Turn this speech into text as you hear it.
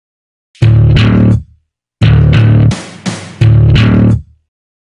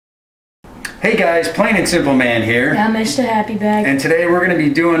Hey guys, Plain and Simple Man here. Yeah, Mr. Happy Bag. And today we're going to be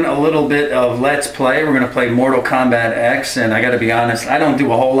doing a little bit of Let's Play. We're going to play Mortal Kombat X, and I got to be honest, I don't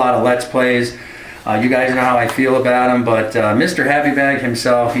do a whole lot of Let's Plays. You guys know how I feel about them, but Mr. Happy Bag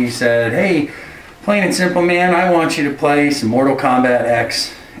himself, he said, hey, Plain and Simple Man, I want you to play some Mortal Kombat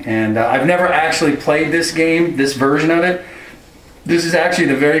X. And I've never actually played this game, this version of it. This is actually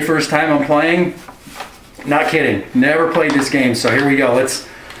the very first time I'm playing. Not kidding, never played this game, so here we go. Let's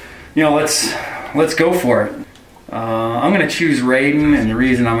go for it. I'm going to choose Raiden, and the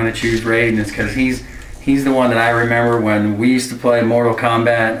reason I'm going to choose Raiden is because he's the one that I remember when we used to play Mortal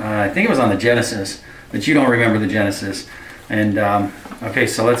Kombat. I think it was on the Genesis, but you don't remember the Genesis. And okay,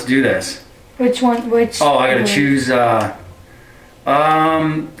 so let's do this. Which one? Which? Oh, I got to choose. I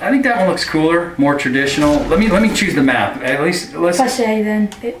think that one looks cooler, more traditional. Let me choose the map. At least let's press A then.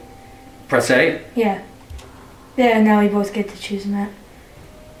 Press A. Yeah. Yeah. Now we both get to choose a map.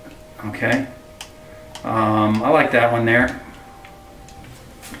 Okay. I like that one there.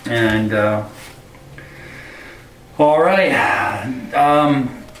 And all right.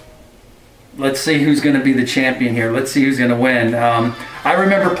 Let's see who's going to be the champion here. Let's see who's going to win. I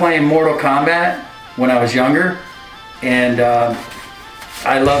remember playing Mortal Kombat when I was younger, and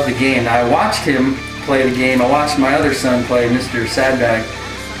I loved the game. I watched him play the game. I watched my other son play, Mr. Sadbag,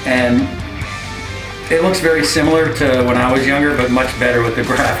 and it looks very similar to when I was younger, but much better with the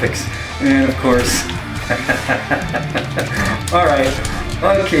graphics. And of course, all right,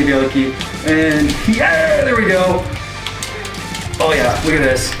 okay, dokie, and yeah, there we go. Oh yeah, look at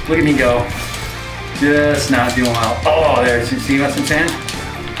this. Look at me go. Just not doing well. Oh, there. You see what I'm saying?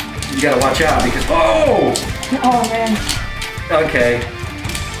 You gotta watch out because oh. Oh man. Okay,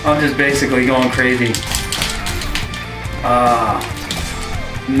 I'm just basically going crazy.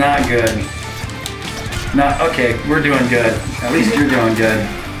 Not good. Not okay. We're doing good. At least you're doing good.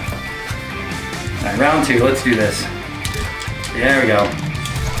 All right, round two. Let's do this. There we go.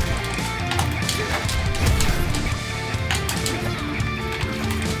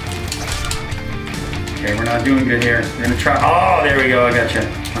 Okay, we're not doing good here. We're gonna try. Oh, there we go. I got you.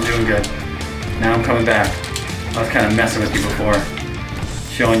 I'm doing good. Now I'm coming back. I was kind of messing with you before,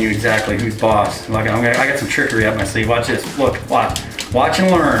 showing you exactly who's boss. Look, I got some trickery up my sleeve. Watch this. Look, watch. Watch and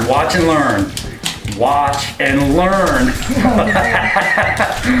learn. Watch and learn. Watch and learn.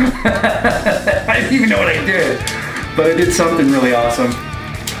 I didn't even know what I did, but I did something really awesome.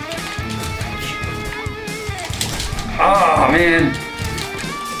 Oh man.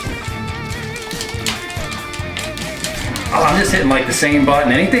 Oh, I'm just hitting like the same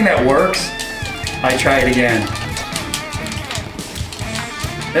button. Anything that works, I try it again.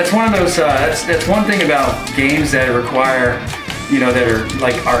 That's one of those. That's one thing about games that require, that are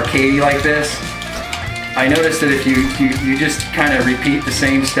like arcadey like this. I noticed that if you just kind of repeat the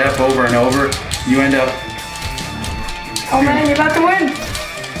same step over and over, you end up. Oh man, you're about to win!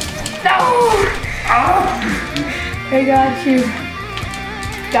 No! Ah! I got you.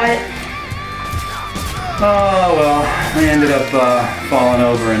 Got it. Oh well, I ended up falling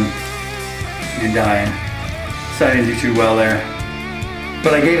over and dying. So I didn't do too well there.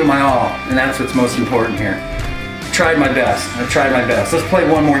 But I gave it my all, and that's what's most important here. Tried my best. I tried my best. Let's play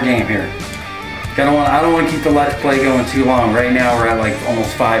one more game here. I don't want to keep the Let's Play going too long. Right now we're at like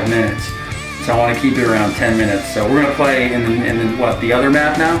almost 5 minutes. So I want to keep it around 10 minutes. So we're going to play in what, the other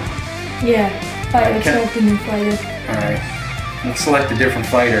map now? Yeah. Alright, let's select a new fighter. Alright. Let's select a different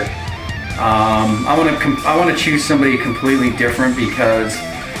fighter. I want to choose somebody completely different because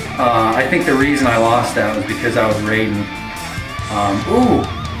I think the reason I lost that was because I was Raiden. Ooh!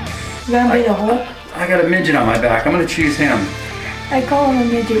 You gonna be the Hulk? I got a midget on my back. I'm gonna choose him. I call him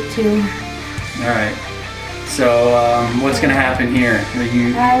a midget too. Alright. So, what's gonna happen here?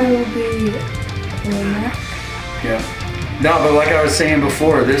 I will be winner. Yeah. No, but like I was saying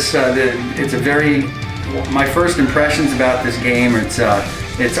before, this it's a very. My first impressions about this game, it's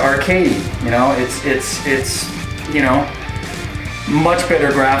arcadey. It's much better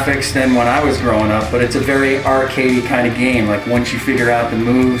graphics than when I was growing up, but it's a very arcadey kind of game. Like once you figure out the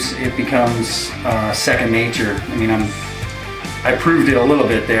moves, it becomes second nature. I mean, I proved it a little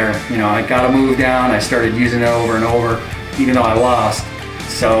bit there. I got a move down, I started using it over and over, even though I lost.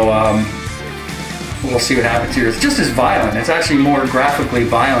 So we'll see what happens here. It's just as violent. It's actually more graphically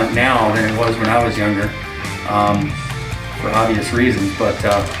violent now than it was when I was younger, for obvious reasons. But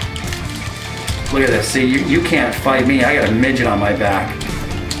look at this. See, you can't fight me. I got a midget on my back.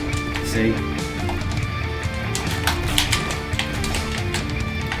 See?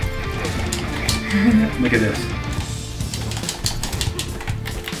 Look at this.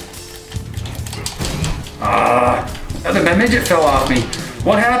 Ah, the midget fell off me.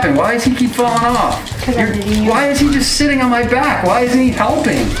 What happened? Why does he keep falling off? Because I'm hitting you. Why is he just sitting on my back? Why isn't he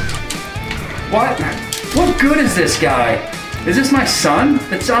helping? What good is this guy? Is this my son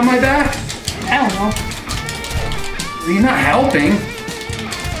that's on my back? I don't know. He's not helping.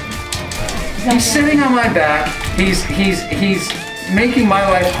 He's sitting on my back. He's making my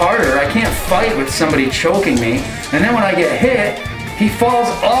life harder. I can't fight with somebody choking me. And then when I get hit, he falls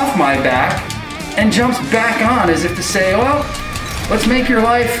off my back and jumps back on as if to say, well, let's make your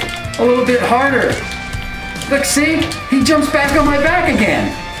life a little bit harder. Look, see? He jumps back on my back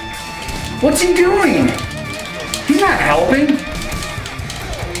again. What's he doing? He's not helping.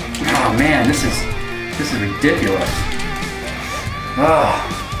 Oh man, this is ridiculous.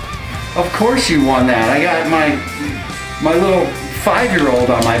 Oh, of course you won that. I got my little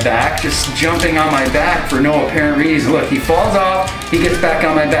 5-year-old on my back, just jumping on my back for no apparent reason. Look, he falls off, he gets back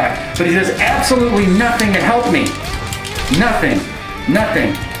on my back, but he does absolutely nothing to help me. Nothing.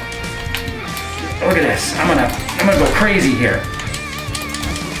 Nothing. Look at this. I'm gonna go crazy here.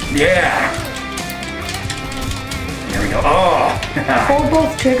 Yeah. There we go. Oh. Hold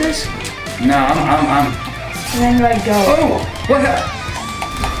both triggers. No, I'm. And then let go. Oh, what?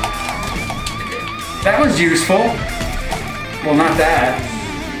 That was useful. Well, not that.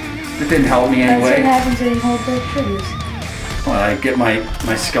 It didn't help me That's what anyway. happens when you hold both triggers. Well, I get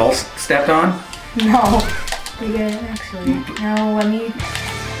my skull stepped on. No. You get it actually. Now let me.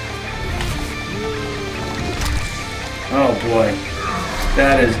 Oh boy,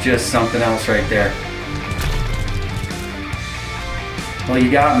 that is just something else right there. Well,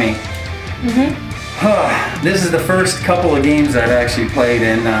 you got me. This is the first couple of games I've actually played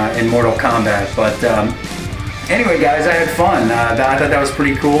in Mortal Kombat, but anyway, guys, I had fun. I thought that was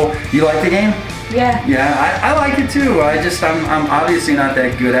pretty cool. You like the game? Yeah. Yeah, I like it too. I'm obviously not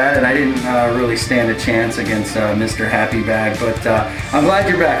that good at it. I didn't really stand a chance against Mr. Happy Bag, but I'm glad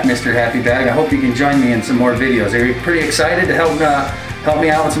you're back, Mr. Happy Bag. I hope you can join me in some more videos. Are you pretty excited to help me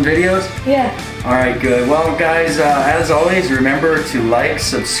out with some videos? Yeah. All right, good. Well, guys, as always, remember to like,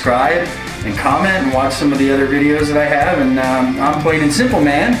 subscribe, and comment, and watch some of the other videos that I have. And I'm Plain and Simple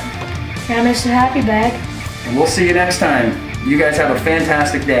Man. And Mr. Happy Bag. And we'll see you next time. You guys have a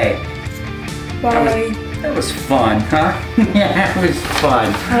fantastic day. Bye. That was fun, huh? Yeah, it was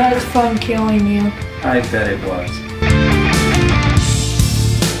fun. I had fun killing you. I bet it was.